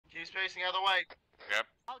Keep spacing out of the way. Yep.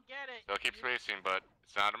 I'll get it. Still keep spacing, but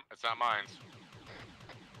it's not mines.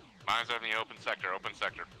 Mines are in the open sector. Open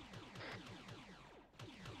sector.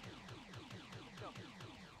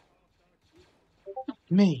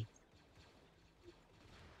 Me.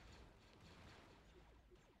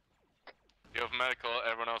 You have medical.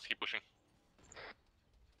 Everyone else keep pushing.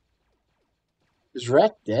 Is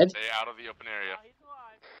Rhett dead? Stay out of the open area. He's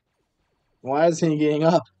alive. Why isn't he getting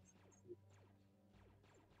up?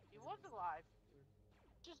 He was alive.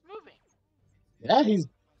 Just moving. Yeah,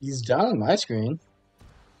 he's down on my screen.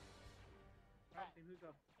 Right.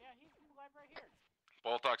 Yeah, he's alive right here.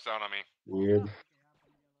 Boltock's down on me. Weird.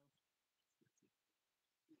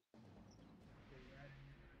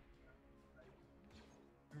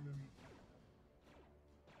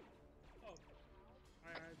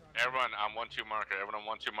 Everyone on 1-2 marker. Everyone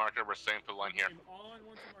on 1-2 marker. We're staying for the line here. On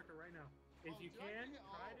 1-2 marker right now. If you can,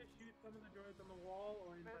 try to shoot some of the droids on the wall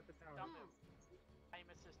or inside the tower. I'm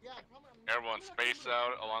assisting. Yeah, Everyone space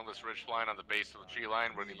out along this ridge line on the base of the tree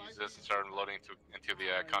line. We're going to use this and start loading into the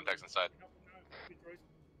contacts inside.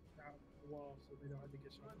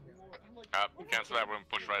 Cancel that. We're going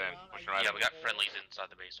to push right in. Pushing right in. Yeah, we got friendlies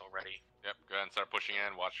inside the base already. Yep, go ahead and start pushing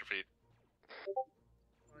in. Watch your feet.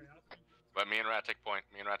 Let me and Rat take point.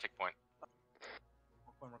 Me and Rat take point.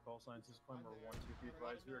 Claymore call signs. This is Claymore 1-2 be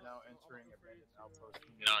advised. We are now entering abandoned outpost.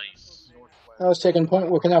 Nice. Northwest. I was taking point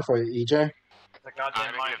looking out for you, EJ. The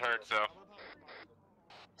goddamn I didn't get hurt, so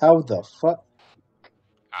How the fuck?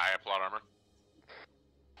 I have plot armor.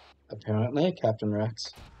 Apparently, Captain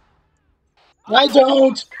Rex. I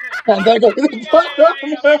don't! And I go to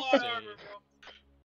the